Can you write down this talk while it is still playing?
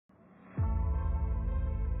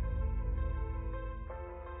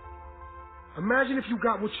Imagine if you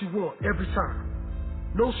got what you want every time.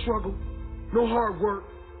 No struggle, no hard work,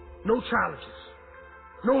 no challenges,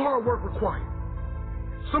 no hard work required.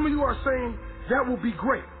 Some of you are saying that will be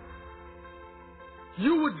great.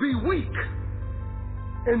 You would be weak.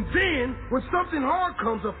 And then when something hard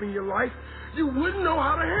comes up in your life, you wouldn't know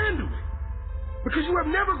how to handle it. Because you have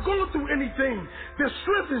never gone through anything that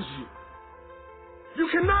strengthens you. You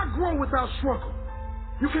cannot grow without struggle.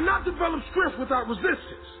 You cannot develop strength without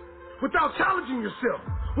resistance, without challenging yourself,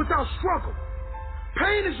 without struggle.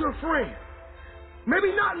 Pain is your friend.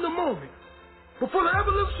 Maybe not in the moment, but for the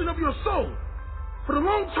evolution of your soul, for the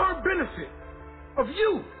long-term benefit of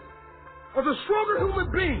you, as a stronger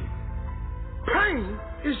human being, pain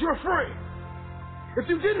is your friend. If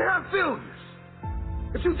you didn't have failures,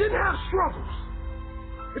 if you didn't have struggles,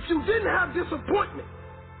 if you didn't have disappointment,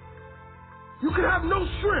 you could have no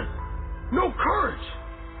strength, no courage,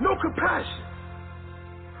 no compassion.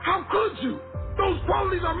 How could you? Those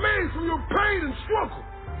qualities are made from your pain and struggle.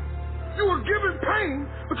 You were given pain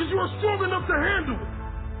because you are strong enough to handle it.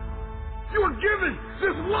 You are given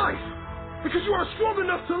this life because you are strong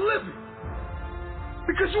enough to live it.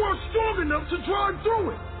 Because you are strong enough to drive through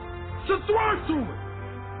it, to thrive through it,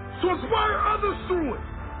 to inspire others through it.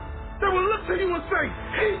 They will look to you and say,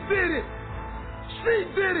 he did it, she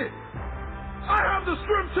did it, I have the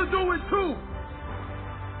strength to do it too.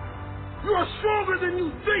 You are stronger than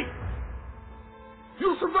you think.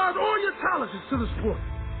 You survived all your challenges to this point.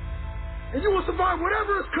 And you will survive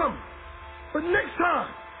whatever is coming. But next time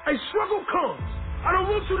a struggle comes, I don't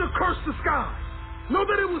want you to curse the sky. Know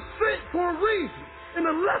that it was sent for a reason and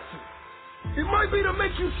a lesson. It might be to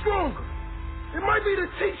make you stronger. It might be to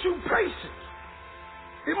teach you patience.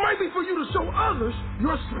 It might be for you to show others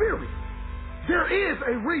your spirit. There is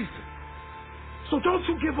a reason. So don't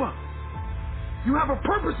you give up. You have a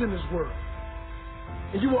purpose in this world.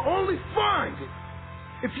 And you will only find it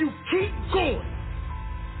if you keep going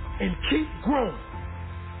and keep growing.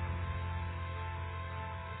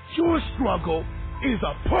 Your struggle is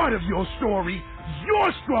a part of your story.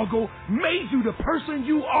 Your struggle made you the person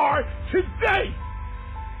you are today.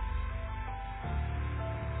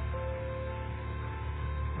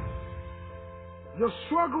 Your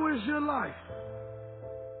struggle is your life.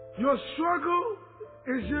 Your struggle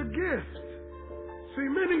is your gift. See,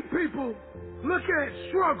 many people look at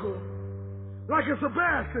struggle like it's a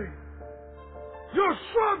bad thing. Your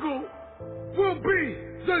struggle will be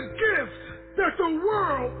the gift that the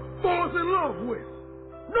world falls in love with.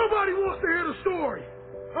 Nobody wants to hear the story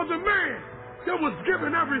of the man that was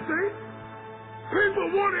given everything. People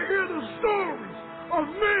want to hear the stories of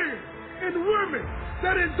men and women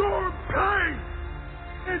that endured pain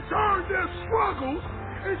and turned their struggles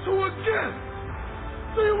into a gift.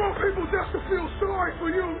 Do you want people just to feel sorry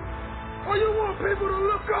for you? Or you want people to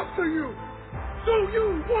look up to you? Do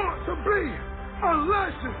you want to be a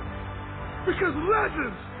legend? Because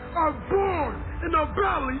legends are born in the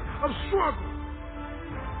valley of struggle.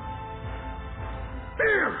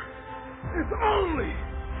 Fear is only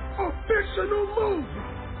a fictional movie,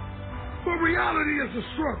 but reality is a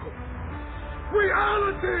struggle.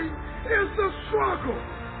 Reality is the struggle.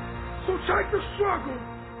 So take the struggle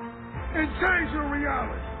and change your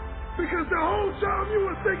reality. Because the whole time you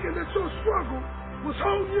were thinking that your struggle was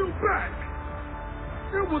holding you back,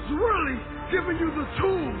 it was really giving you the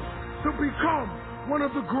tools to become one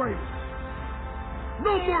of the greatest.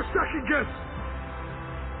 No more second guessing.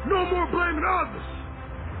 No more blaming others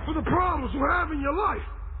for the problems you have in your life.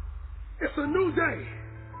 It's a new day.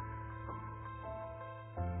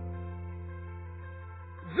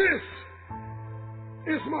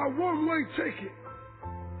 This is my one-way ticket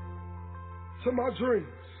to my dreams.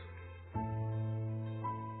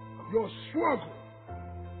 Your struggle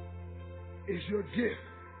is your gift.